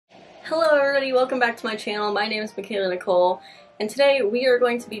Hello everybody, welcome back to my channel. My name is Michaela Nicole, and today we are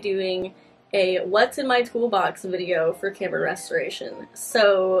going to be doing a What's in My Toolbox video for camera restoration.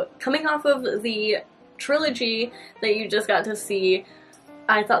 So, coming off of the trilogy that you just got to see,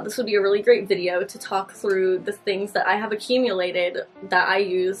 I thought this would be a really great video to talk through the things that I have accumulated that I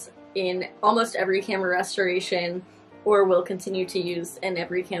use in almost every camera restoration, or will continue to use in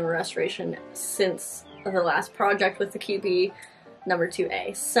every camera restoration since the last project with the Kewpie number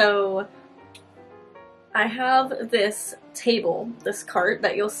 2A. So I have this table, this cart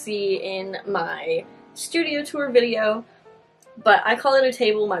that you'll see in my studio tour video, but I call it a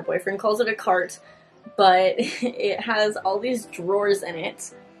table, my boyfriend calls it a cart, but it has all these drawers in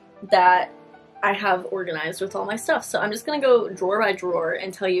it that I have organized with all my stuff. So I'm just gonna go drawer by drawer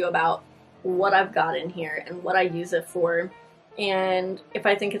and tell you about what I've got in here and what I use it for, and if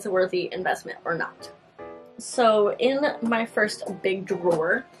I think it's a worthy investment or not. So in my first big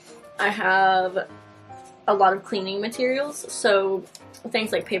drawer, I have a lot of cleaning materials. So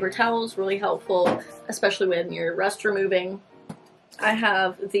things like paper towels, really helpful, especially when you're rust removing. I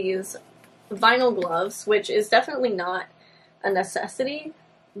have these vinyl gloves, which is definitely not a necessity,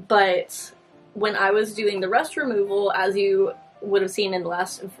 but when I was doing the rust removal, as you would have seen in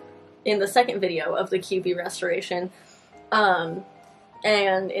the second video of the Kewpie restoration, and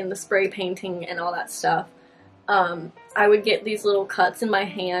in the spray painting and all that stuff, I would get these little cuts in my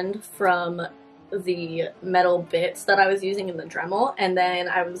hand from the metal bits that I was using in the Dremel, and then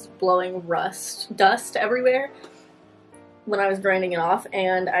I was blowing dust everywhere when I was grinding it off,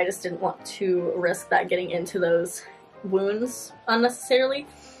 and I just didn't want to risk that getting into those wounds unnecessarily.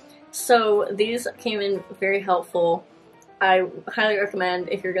 So these came in very helpful. I highly recommend,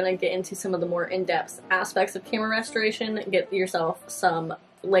 if you're going to get into some of the more in-depth aspects of camera restoration, get yourself some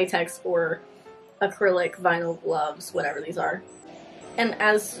latex or acrylic vinyl gloves, whatever these are. And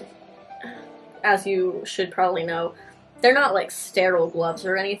as you should probably know, they're not like sterile gloves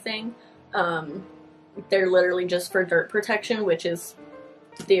or anything. They're literally just for dirt protection, which is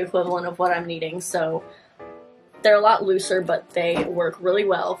the equivalent of what I'm needing. So they're a lot looser, but they work really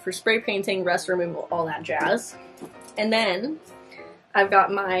well for spray painting, rust removal, all that jazz. And then I've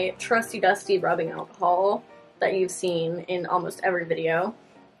got my trusty dusty rubbing alcohol that you've seen in almost every video.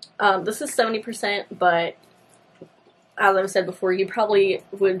 This is 70%, but as I've said before, you probably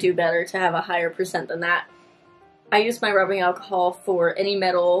would do better to have a higher percent than that. I use my rubbing alcohol for any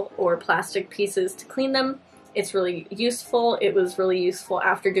metal or plastic pieces to clean them. It's really useful. It was really useful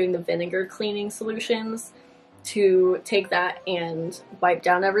after doing the vinegar cleaning solutions to take that and wipe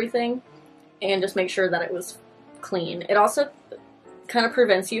down everything and just make sure that it was clean. It also kind of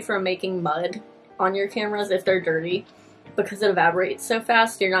prevents you from making mud on your cameras if they're dirty, because it evaporates so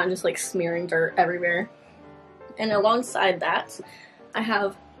fast. You're not just like smearing dirt everywhere. And alongside that, I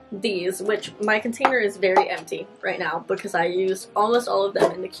have these, which my container is very empty right now because I used almost all of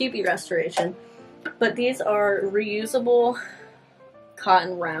them in the Kewpie restoration. But these are reusable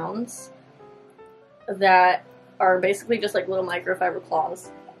cotton rounds that are basically just like little microfiber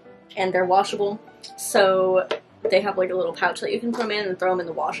claws, and they're washable. So they have like a little pouch that you can put them in and throw them in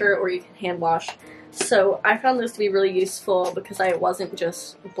the washer, or you can hand wash. So I found this to be really useful because I wasn't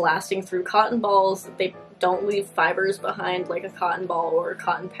just blasting through cotton balls. They don't leave fibers behind like a cotton ball or a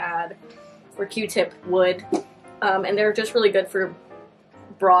cotton pad or Q-tip would. And they're just really good for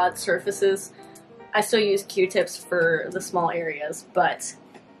broad surfaces. I still use Q-tips for the small areas, but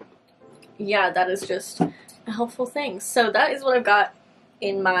yeah, that is just a helpful thing. So that is what I've got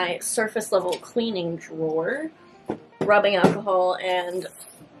in my surface level cleaning drawer. Rubbing alcohol and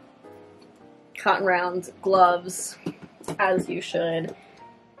cotton rounds, gloves, as you should,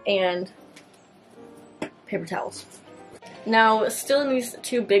 and paper towels. Now, still in these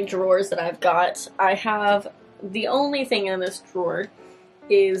two big drawers that I've got, I have the only thing in this drawer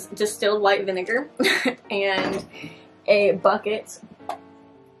is distilled white vinegar and a bucket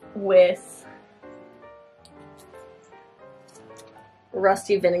with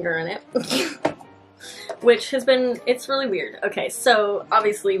rusty vinegar in it. Which has been, it's really weird. Okay, so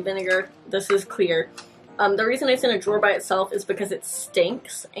obviously vinegar, this is clear. The reason it's in a drawer by itself is because it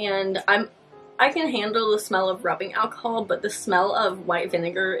stinks, and I can handle the smell of rubbing alcohol, but the smell of white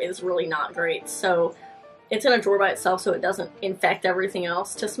vinegar is really not great. So it's in a drawer by itself so it doesn't infect everything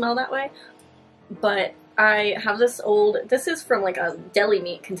else to smell that way. But I have this this is from like a deli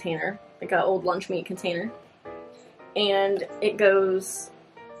meat container, like an old lunch meat container. And it goes,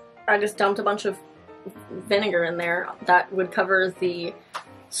 I just dumped a bunch of vinegar in there that would cover the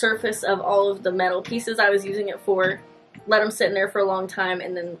surface of all of the metal pieces I was using it for, let them sit in there for a long time,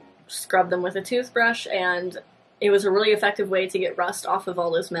 and then scrub them with a toothbrush, and it was a really effective way to get rust off of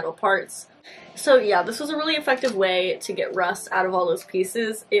all those metal parts. So yeah, this was a really effective way to get rust out of all those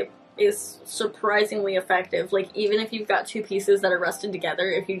pieces. It is surprisingly effective. Like, even if you've got two pieces that are rusted together,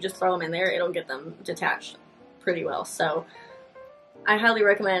 if you just throw them in there, it'll get them detached pretty well. So I highly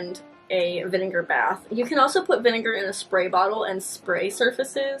recommend a vinegar bath. You can also put vinegar in a spray bottle and spray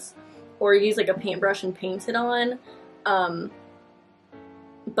surfaces, or use like a paintbrush and paint it on.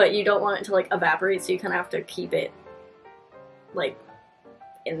 But you don't want it to like evaporate, so you kind of have to keep it like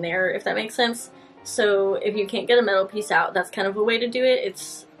in there, if that makes sense. So if you can't get a metal piece out, that's kind of a way to do it.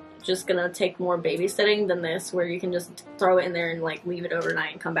 It's just gonna take more babysitting than this, where you can just throw it in there and like leave it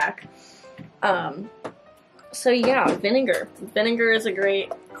overnight and come back. So yeah, vinegar. Vinegar is a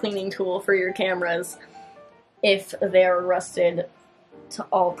great cleaning tool for your cameras if they're rusted to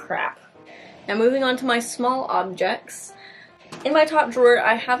all crap. Now moving on to my small objects. In my top drawer,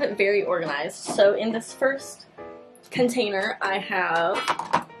 I have it very organized. So in this first container, I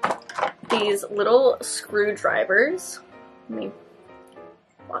have these little screwdrivers. Let me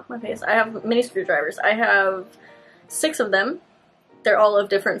block my face. I have mini screwdrivers. I have 6 of them. They're all of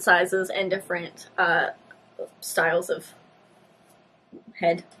different sizes and different styles of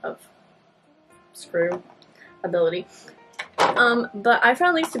head of screw ability. But I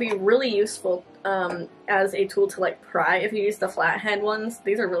found these to be really useful as a tool to like pry. If you use the flathead ones,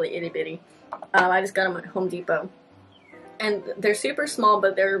 these are really itty bitty. I just got them at Home Depot. And they're super small,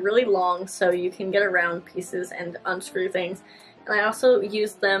 but they're really long, so you can get around pieces and unscrew things. And I also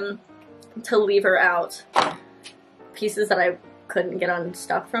used them to lever out pieces that I couldn't get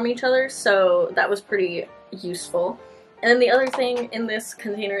unstuck from each other, so that was pretty useful. And then the other thing in this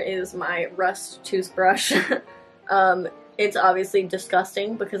container is my rust toothbrush. It's obviously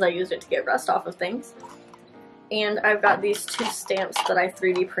disgusting because I used it to get rust off of things. And I've got these 2 stamps that I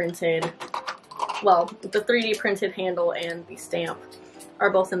 3D printed. Well, the 3D printed handle and the stamp are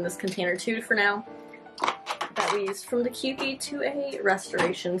both in this container too for now, that we used from the Kewpie 2A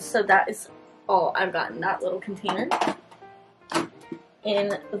restoration. So that is all I've got in that little container.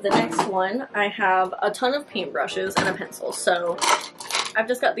 In the next one, I have a ton of paintbrushes and a pencil. So I've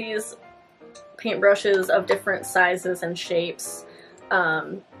just got these paintbrushes of different sizes and shapes.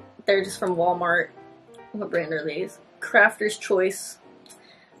 They're just from Walmart. What brand are these? Crafter's Choice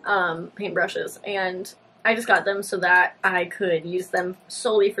paintbrushes, and I just got them so that I could use them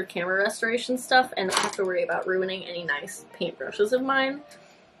solely for camera restoration stuff and not have to worry about ruining any nice paintbrushes of mine.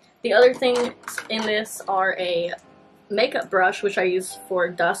 The other things in this are a makeup brush, which I use for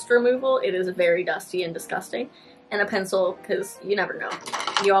dust removal. It is very dusty and disgusting. And a pencil, because you never know.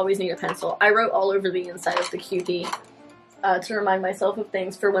 You always need a pencil. I wrote all over the inside of the Kewpie to remind myself of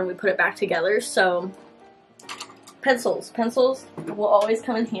things for when we put it back together. So pencils will always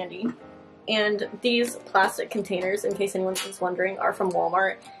come in handy. And these plastic containers, in case anyone is wondering, are from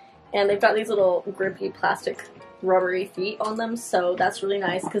Walmart. And they've got these little grippy plastic rubbery feet on them, so that's really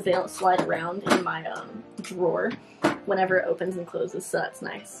nice because they don't slide around in my drawer whenever it opens and closes, so that's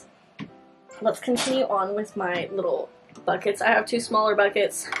nice. Let's continue on with my little buckets. I have 2 smaller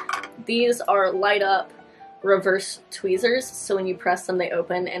buckets. These are light up reverse tweezers, so when you press them they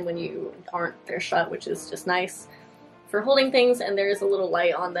open, and when you aren't, they're shut, which is just nice for holding things. And there's a little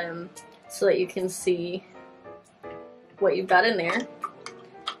light on them so that you can see what you've got in there.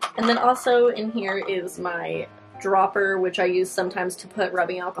 And then also in here is my dropper, which I use sometimes to put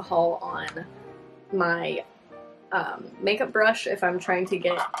rubbing alcohol on my makeup brush if I'm trying to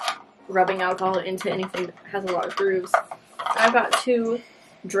get rubbing alcohol into anything that has a lot of grooves. I've got 2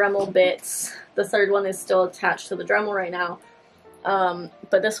 Dremel bits. The third one is still attached to the Dremel right now,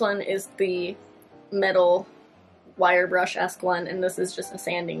 but this one is the metal wire brush-esque one, and this is just a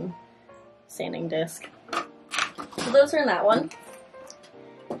sanding disc. So those are in that one.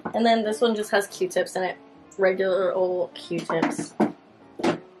 And then this one just has Q-tips in it. Regular old Q-tips.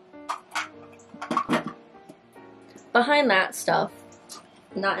 Behind that stuff,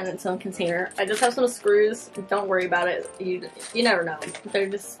 not in its own container, I just have some screws. Don't worry about it. You never know. They're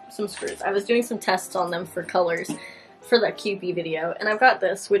just some screws. I was doing some tests on them for colors for that Kewpie video, and I've got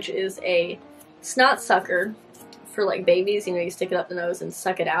this, which is a snot sucker for like babies. You know, you stick it up the nose and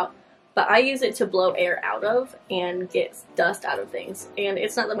suck it out. But I use it to blow air out of and get dust out of things. And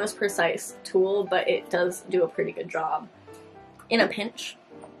it's not the most precise tool, but it does do a pretty good job in a pinch.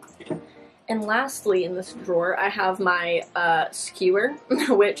 And lastly, in this drawer, I have my skewer,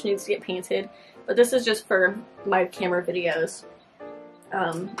 which needs to get painted. But this is just for my camera videos.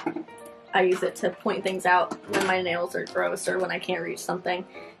 I use it to point things out when my nails are gross or when I can't reach something.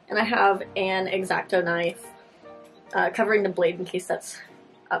 And I have an X-Acto knife covering the blade in case that's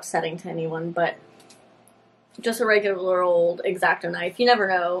upsetting to anyone, but just a regular old X-Acto knife. You never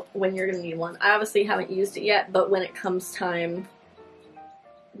know when you're going to need one. I obviously haven't used it yet, but when it comes time,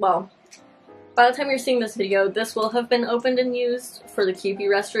 well, by the time you're seeing this video, this will have been opened and used for the Kewpie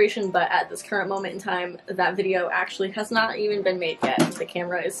restoration, but at this current moment in time, that video actually has not even been made yet. The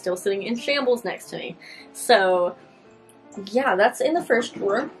camera is still sitting in shambles next to me. So, yeah, that's in the first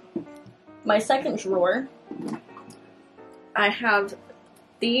drawer. My second drawer, I have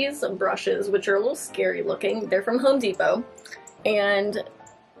these brushes, which are a little scary looking. They're from Home Depot, and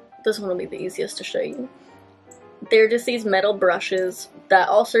this one will be the easiest to show you. They're just these metal brushes that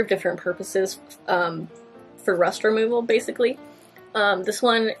all serve different purposes for rust removal, basically. This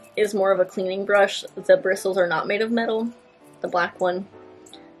one is more of a cleaning brush. The bristles are not made of metal. The black one,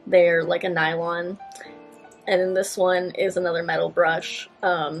 they're like a nylon. And then this one is another metal brush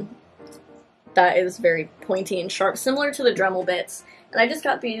that is very pointy and sharp, similar to the Dremel bits. And I just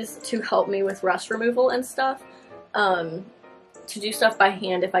got these to help me with rust removal and stuff. To do stuff by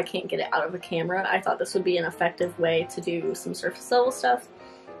hand if I can't get it out of a camera. I thought this would be an effective way to do some surface level stuff,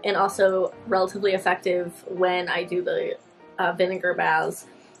 and also relatively effective when I do the vinegar baths.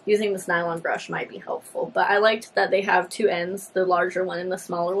 Using this nylon brush might be helpful, but I liked that they have two ends, the larger one and the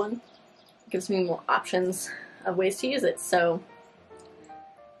smaller one. It gives me more options of ways to use it, so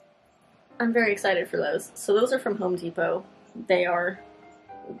I'm very excited for those. So those are from Home Depot. They are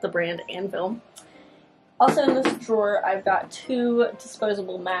the brand Anvil. Also in this drawer, I've got two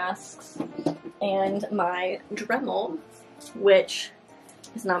disposable masks and my Dremel, which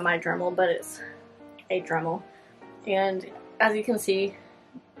is not my Dremel, but it's a Dremel. And as you can see,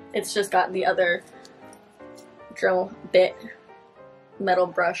 it's just got the other Dremel bit metal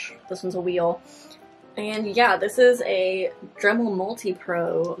brush. This one's a wheel. And yeah, this is a Dremel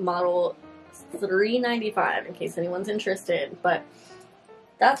Multi-Pro model 395 in case anyone's interested, but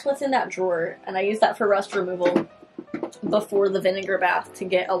that's what's in that drawer, and I use that for rust removal before the vinegar bath to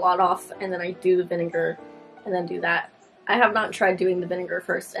get a lot off, and then I do the vinegar and then do that. I have not tried doing the vinegar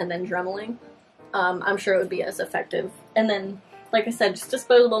first and then dremeling. I'm sure it would be as effective. And then, like I said, just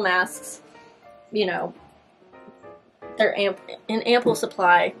disposable masks. You know, they're in ample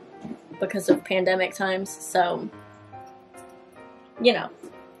supply because of pandemic times, so, you know,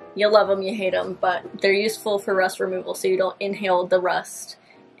 you love them, you hate them, but they're useful for rust removal so you don't inhale the rust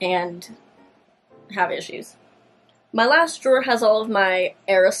and have issues. My last drawer has all of my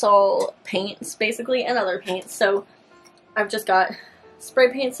aerosol paints, basically, and other paints. So I've just got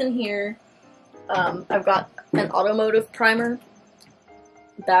spray paints in here. I've got an automotive primer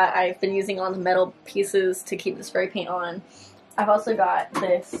that I've been using on the metal pieces to keep the spray paint on. I've also got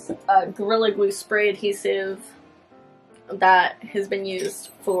this Gorilla Glue spray adhesive that has been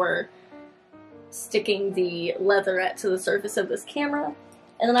used for sticking the leatherette to the surface of this camera.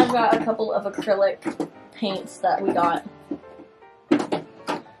 And then I've got a couple of acrylic paints that we got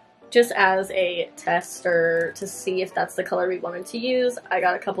just as a tester to see if that's the color we wanted to use. I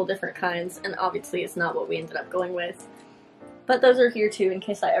got a couple different kinds, and obviously it's not what we ended up going with. But those are here too in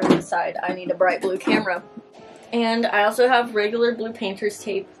case I ever decide I need a bright blue camera. And I also have regular blue painter's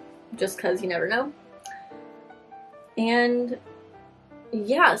tape, just because you never know. And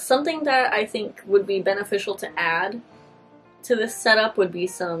yeah, something that I think would be beneficial to add to this setup would be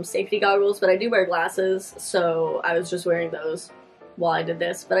some safety goggles, but I do wear glasses, so I was just wearing those while I did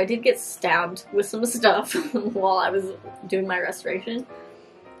this. But I did get stabbed with some stuff while I was doing my restoration.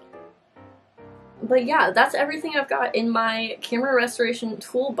 But yeah, that's everything I've got in my camera restoration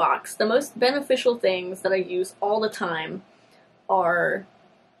toolbox. The most beneficial things that I use all the time are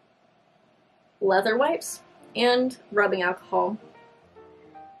leather wipes and rubbing alcohol.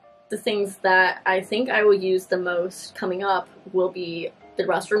 The things that I think I will use the most coming up will be the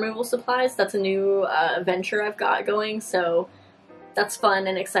rust removal supplies. That's a new venture I've got going, so that's fun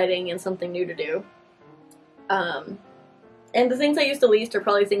and exciting and something new to do. And the things I use the least are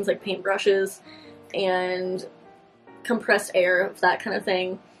probably things like paintbrushes and compressed air, that kind of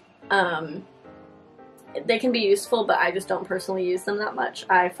thing. They can be useful, but I just don't personally use them that much.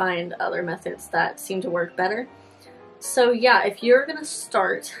 I find other methods that seem to work better. So yeah, if you're gonna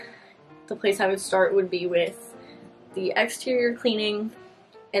start, the place I would start would be with the exterior cleaning,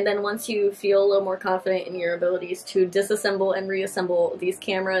 and then once you feel a little more confident in your abilities to disassemble and reassemble these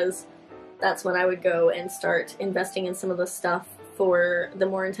cameras, that's when I would go and start investing in some of the stuff for the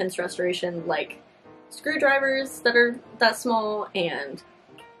more intense restoration, like screwdrivers that are that small, and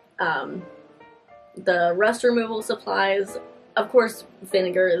the rust removal supplies. Of course,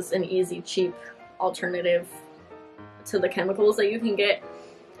 vinegar is an easy, cheap alternative to the chemicals that you can get.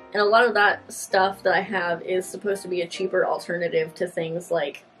 And a lot of that stuff that I have is supposed to be a cheaper alternative to things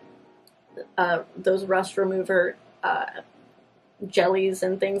like those rust remover jellies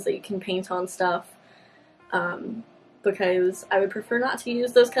and things that you can paint on stuff, because I would prefer not to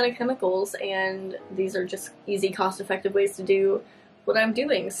use those kind of chemicals, and these are just easy, cost-effective ways to do what I'm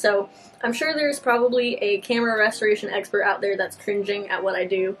doing. So I'm sure there's probably a camera restoration expert out there that's cringing at what I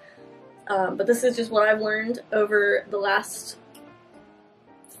do, but this is just what I've learned over the last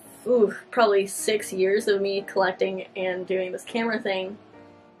probably 6 years of me collecting and doing this camera thing,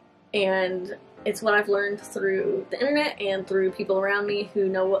 and it's what I've learned through the internet and through people around me who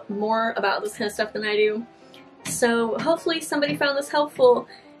know more about this kind of stuff than I do. So hopefully somebody found this helpful.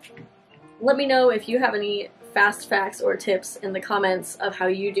 Let me know if you have any fast facts or tips in the comments of how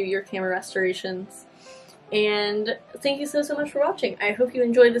you do your camera restorations. And thank you so much for watching. I hope you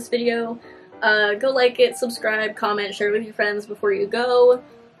enjoyed this video. Go like it, subscribe, comment, share with your friends before you go.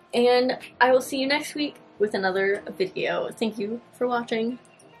 And I will see you next week with another video. Thank you for watching.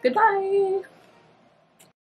 Goodbye!